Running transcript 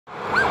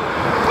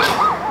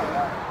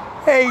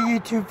Hey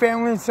YouTube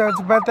family, so it's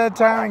about that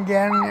time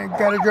again. I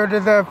gotta go to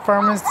the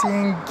pharmacy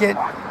and get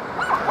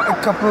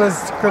a couple of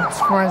scripts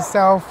for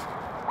myself,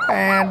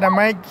 and I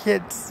might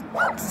get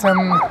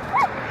some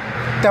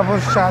double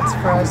shots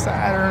for us.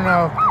 I don't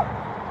know.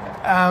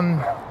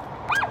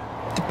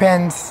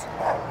 Depends.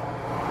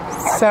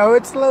 So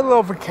it's a little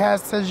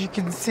overcast, as you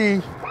can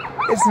see.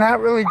 It's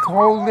not really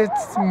cold,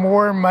 it's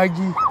more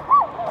muggy,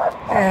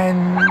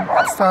 and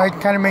so it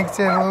kind of makes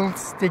it a little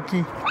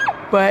sticky,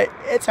 but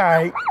it's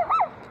alright.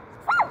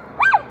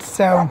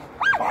 So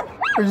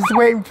we're just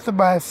waiting for the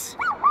bus,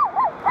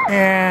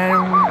 and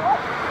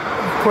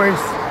of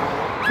course,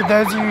 for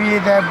those of you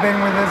that have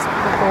been with us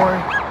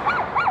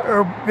before,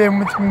 or been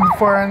with me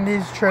before on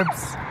these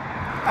trips,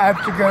 I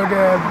have to go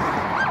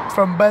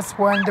from bus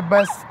 1 to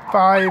bus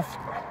 5,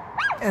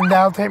 and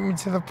that'll take me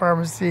to the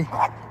pharmacy.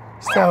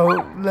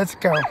 So let's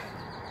go.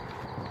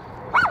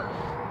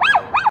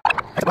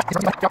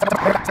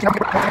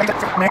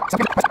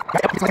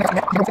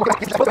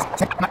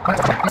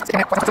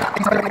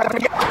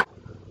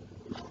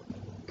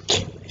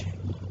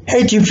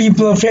 Hey, you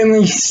people of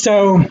family.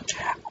 So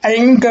I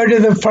didn't go to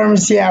the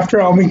pharmacy after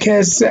all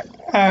because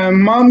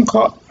Mom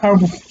called.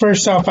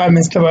 First off, I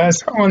missed the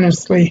bus.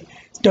 Honestly,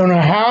 don't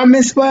know how I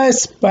missed the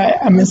bus,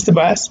 but I missed the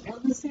bus.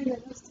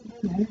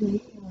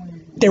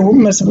 They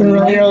must have been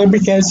really early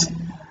because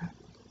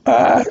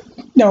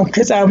no,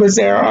 because I was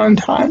there on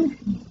time,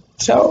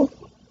 so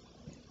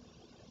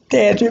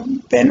they had to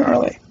have been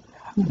early.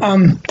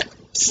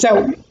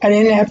 So I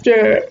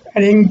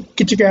didn't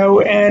get to go,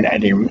 and I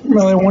didn't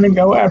really want to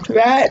go after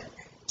that.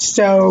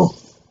 So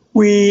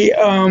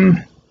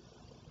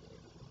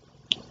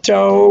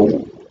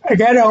so I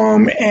got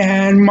home,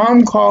 and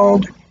Mom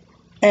called,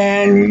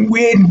 and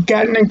we had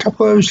gotten a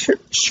couple of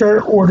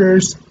shirt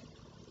orders.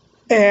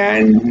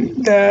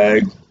 And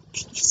the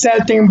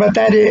sad thing about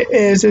that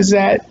is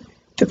that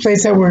the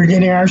place that we were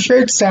getting our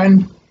shirts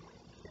done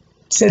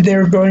said they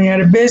were going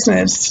out of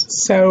business.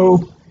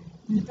 So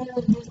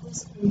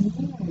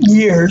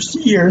years,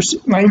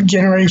 like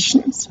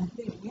generations. I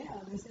think, yeah,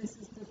 this is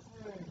for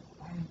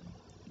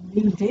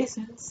new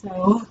decent,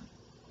 so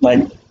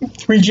like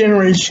 3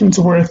 generations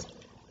worth.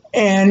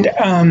 And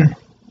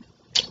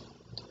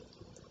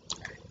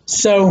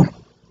so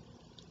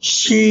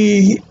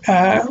she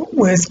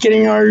was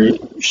getting our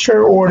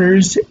shirt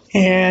orders,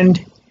 and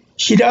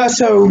she'd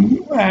also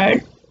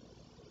had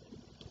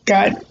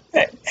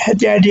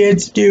the idea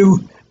to do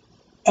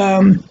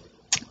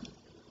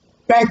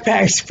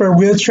backpacks for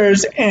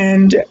wheelchairs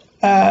and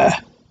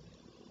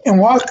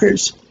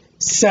walkers.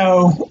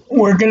 So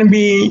we're going to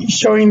be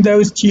showing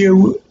those to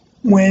you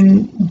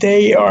when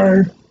they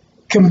are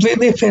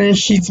completely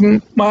finished. She's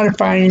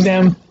modifying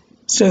them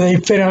so they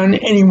fit on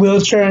any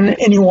wheelchair and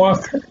any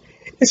walker.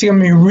 It's going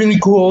to be really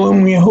cool,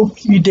 and we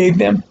hope you dig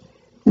them.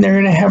 And they're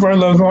going to have our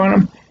logo on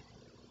them.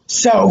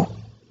 So,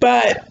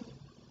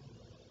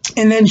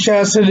 and then she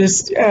also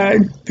just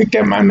picked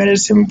up my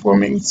medicine for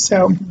me.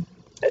 So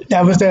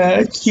that was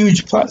a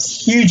huge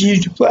plus,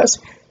 huge plus,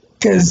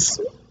 because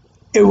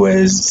it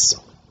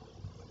wasn't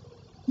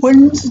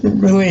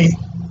really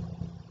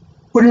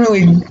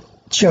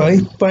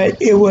chilly,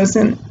 but it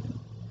wasn't.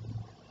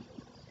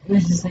 It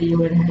was just that you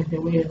would have had to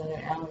wait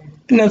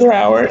another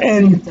hour.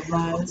 And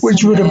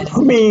which would have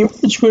put me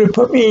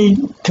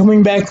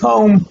coming back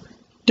home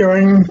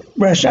during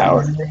rush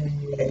hour.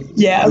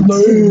 Yeah,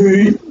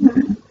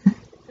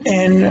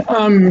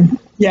 and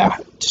yeah,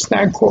 just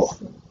not cool.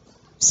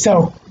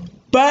 So,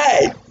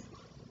 but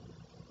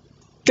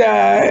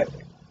the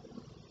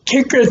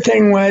kicker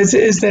thing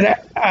is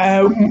that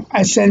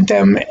I sent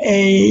them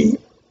an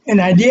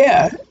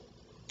idea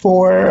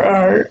for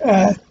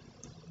our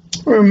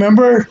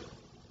remember.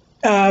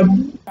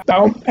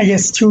 About, I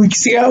guess, 2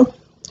 weeks ago,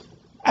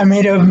 I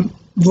made a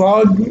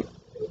vlog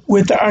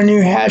with our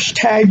new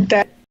hashtag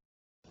that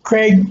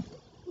Craig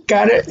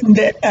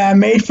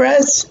made for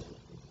us.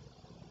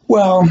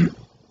 Well,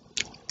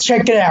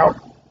 check it out.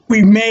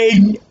 We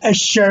made a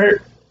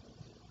shirt.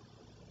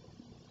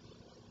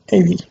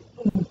 Maybe.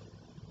 Can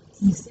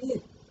you see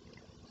it?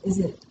 Is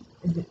it?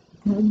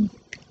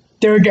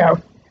 There we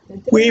go.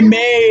 We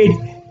made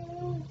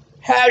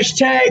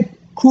hashtag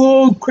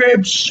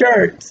coolcrips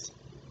shirts.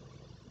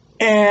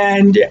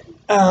 And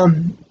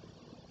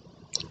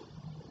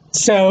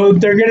so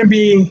they're going to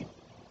be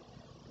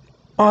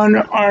on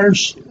our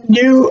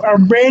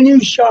brand new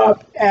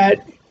shop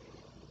at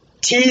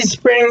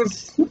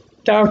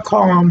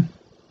teesprings.com,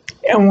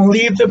 and we'll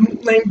leave the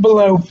link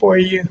below for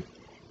you.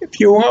 If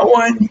you want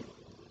one,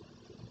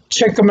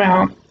 check them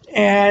out.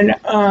 And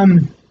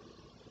Those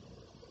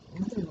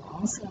are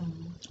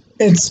awesome.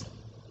 It's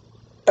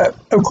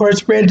of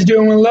course we had to do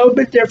them a little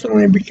bit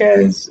differently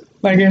because,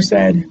 like I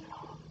said,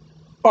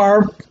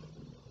 our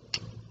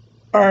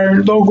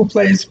local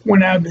place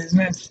went out of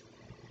business,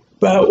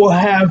 but we'll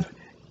have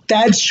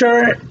that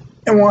shirt,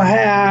 and we'll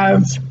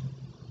have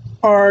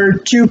our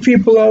Two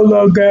People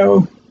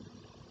logo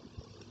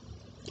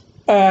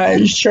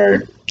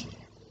shirt,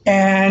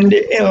 and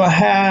it'll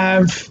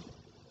have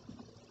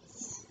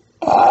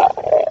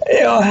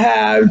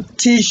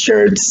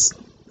t-shirts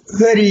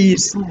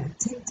hoodies,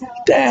 Tank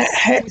tops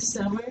the for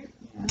summer.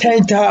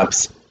 tank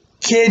tops,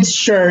 kids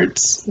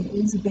shirts.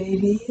 Kids,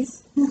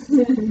 babies.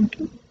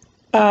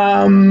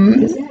 Um,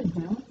 Does it have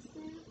dogs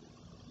there?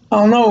 I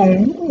don't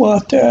know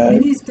what.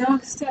 It needs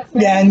dog stuff,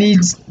 right? Yeah, it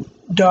needs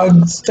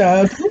dog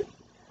stuff.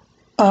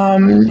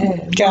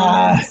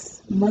 God,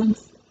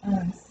 Mugs,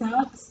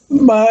 socks,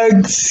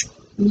 mugs,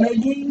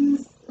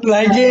 leggings,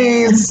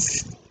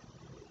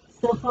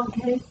 cell phone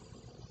case.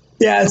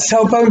 yeah,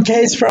 cell phone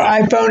case for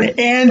iPhone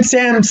and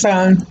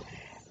Samsung,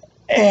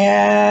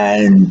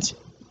 and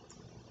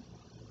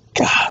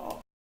God, a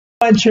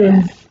bunch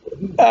of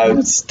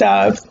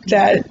stuff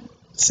that.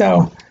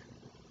 So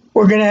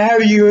we're gonna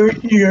have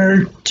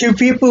your 2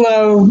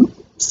 People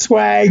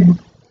swag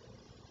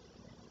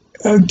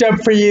hooked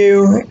up for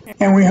you,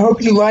 and we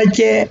hope you like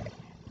it.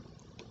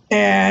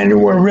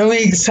 And we're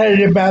really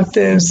excited about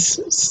this.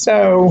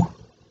 So,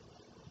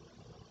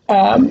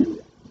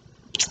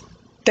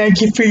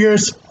 thank you for your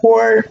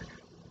support.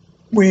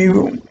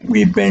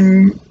 We've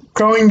been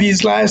growing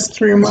these last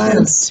 3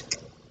 months,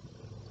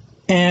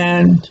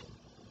 and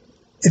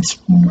it's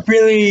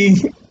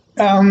really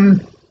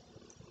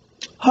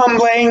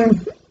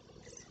humbling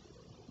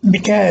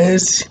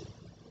because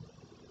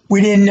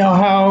we didn't know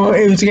how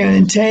it was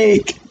going to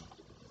take.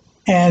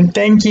 And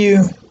thank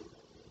you.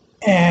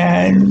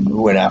 And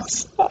what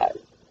else?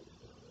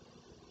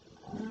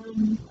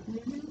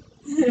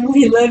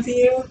 We love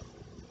you.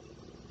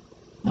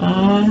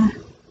 I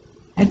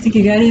think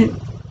you got it.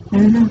 I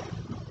don't know.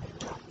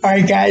 All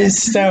right,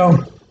 guys.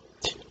 So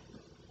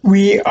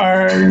we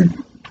are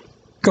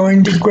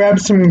going to grab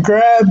some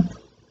grub,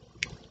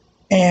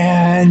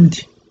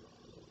 and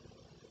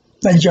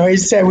like Joey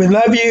said, we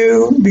love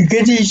you. Be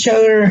good to each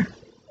other,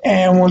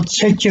 and we'll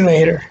check you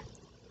later.